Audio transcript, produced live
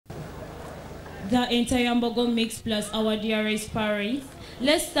the entire Mbogo mix plus our dearest parents,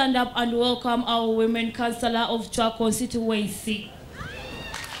 let's stand up and welcome our women councillor of Chwa constituency.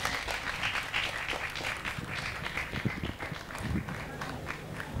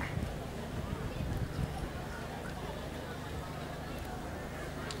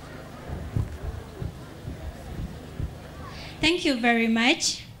 Thank you very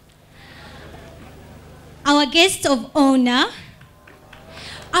much. Our guest of honor,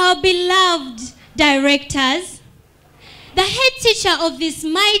 our beloved directors, the head teacher of this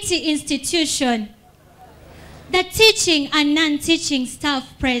mighty institution, the teaching and non-teaching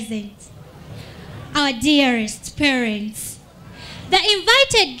staff present, our dearest parents, the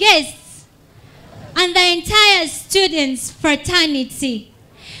invited guests, and the entire students' fraternity.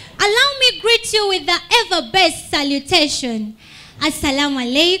 Allow me greet you with the ever-best salutation. Assalamu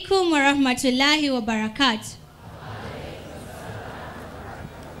alaikum wa rahmatullahi wa barakatuh.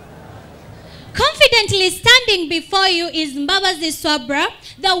 Confidently standing before you is Mbabazi Swabra,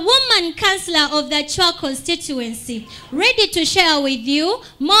 the woman councillor of the Chwa constituency, ready to share with you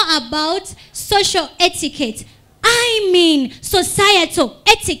more about social etiquette. I mean societal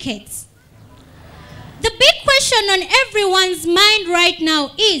etiquette. The big question on everyone's mind right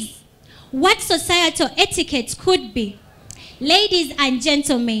now is what societal etiquette could be. Ladies and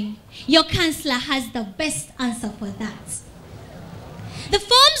gentlemen, your councillor has the best answer for that. The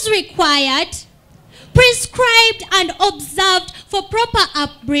forms required, prescribed and observed for proper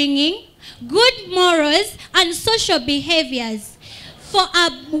upbringing, good morals and social behaviors for a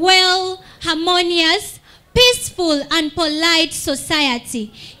well, harmonious, peaceful and polite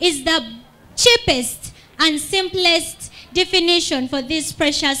society is the cheapest and simplest definition for this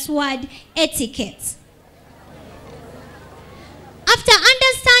precious word, etiquette. After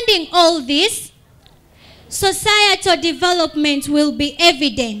understanding all this, societal development will be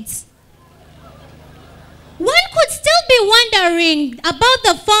evident. One could still be wondering about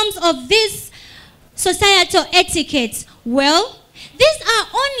the forms of this societal etiquette. Well, these are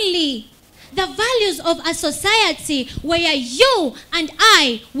only the values of a society where you and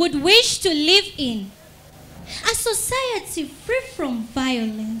I would wish to live in. A society free from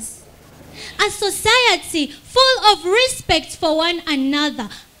violence. A society full of respect for one another.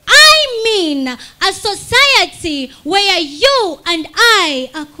 I mean a society where you and I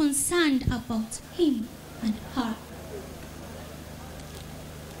are concerned about him and her.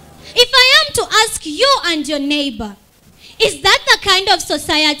 If I am to ask you and your neighbor, is that the kind of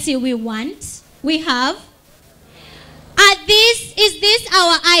society we want? We have? Is this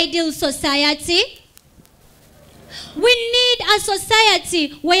our ideal society? We need a society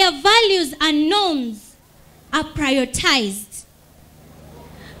where values and norms are prioritized.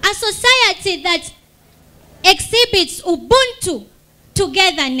 A society that exhibits Ubuntu,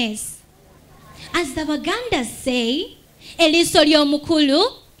 togetherness. As the Wagandas say, Elisolyo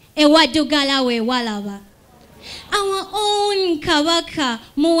mukulu, ewadugala we walawa. Our own Kawaka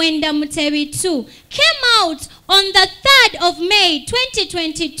Muwenda Mutebi 2 came out on the 3rd of May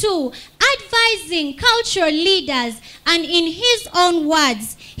 2022 advising cultural leaders, and in his own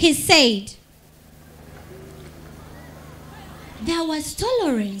words, he said, there was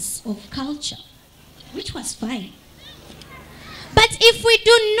tolerance of culture, which was fine. But if we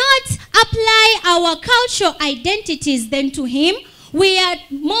do not apply our cultural identities then to him, we are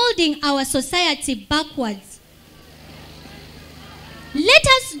molding our society backwards. Let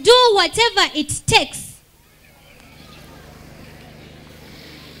us do whatever it takes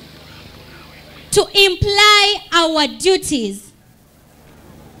to imply our duties.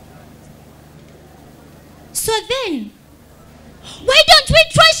 So then, why don't we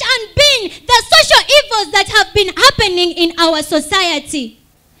trash and bin the social evils that have been happening in our society?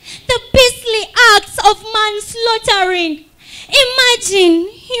 The beastly acts of manslaughtering. Imagine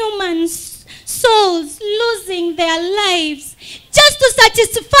human souls losing their lives just to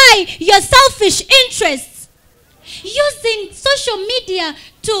satisfy your selfish interests. Using social media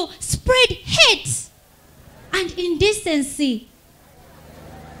to spread hate and indecency.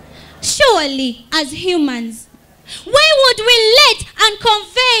 Surely, as humans, why would we let and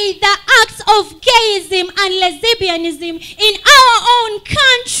convey the acts of gayism and lesbianism in our own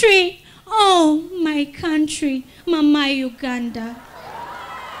country? Oh, my country, Mama Uganda.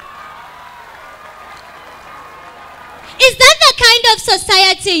 Is that the kind of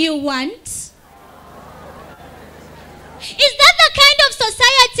society you want? Is that the kind of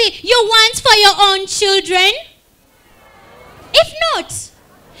society you want for your own children? If not,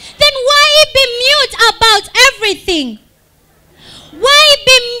 then why be mute about everything? Why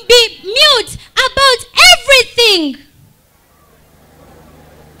be mute about everything?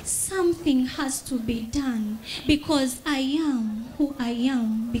 something has to be done because I am who I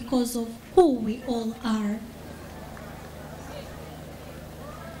am because of who we all are.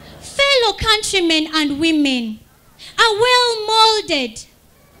 Fellow countrymen and women, a well-molded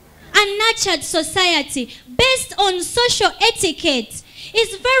and nurtured society based on social etiquette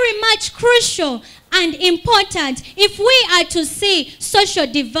is very much crucial and important if we are to see social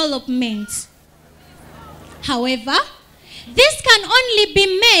development. However, this can only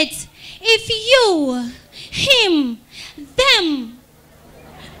be met if you, him, them,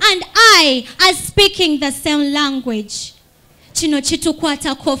 and I are speaking the same language. Chino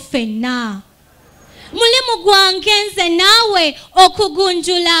chitukwatako ffenna. Mulimu gwangenze nawe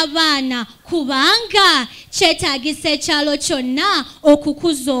okugunjula abaana kubanga kyetaagisa ekyalo kyonna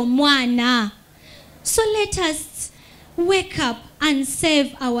okukuza omwana. So let us wake up and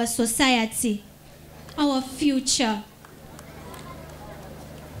save our society, our future.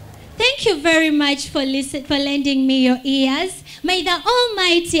 Thank you very much for lending me your ears. May the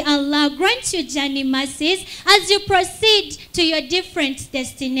Almighty Allah grant you journey mercies as you proceed to your different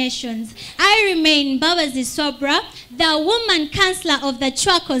destinations. I remain Mbabazi Swabra, the woman councillor of the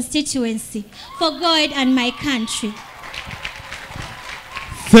Chwa constituency, for God and my country.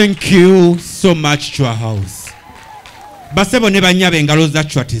 Thank you so much, Chwa House. Basebo ne banyabe engalo za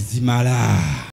Chwa tezimala.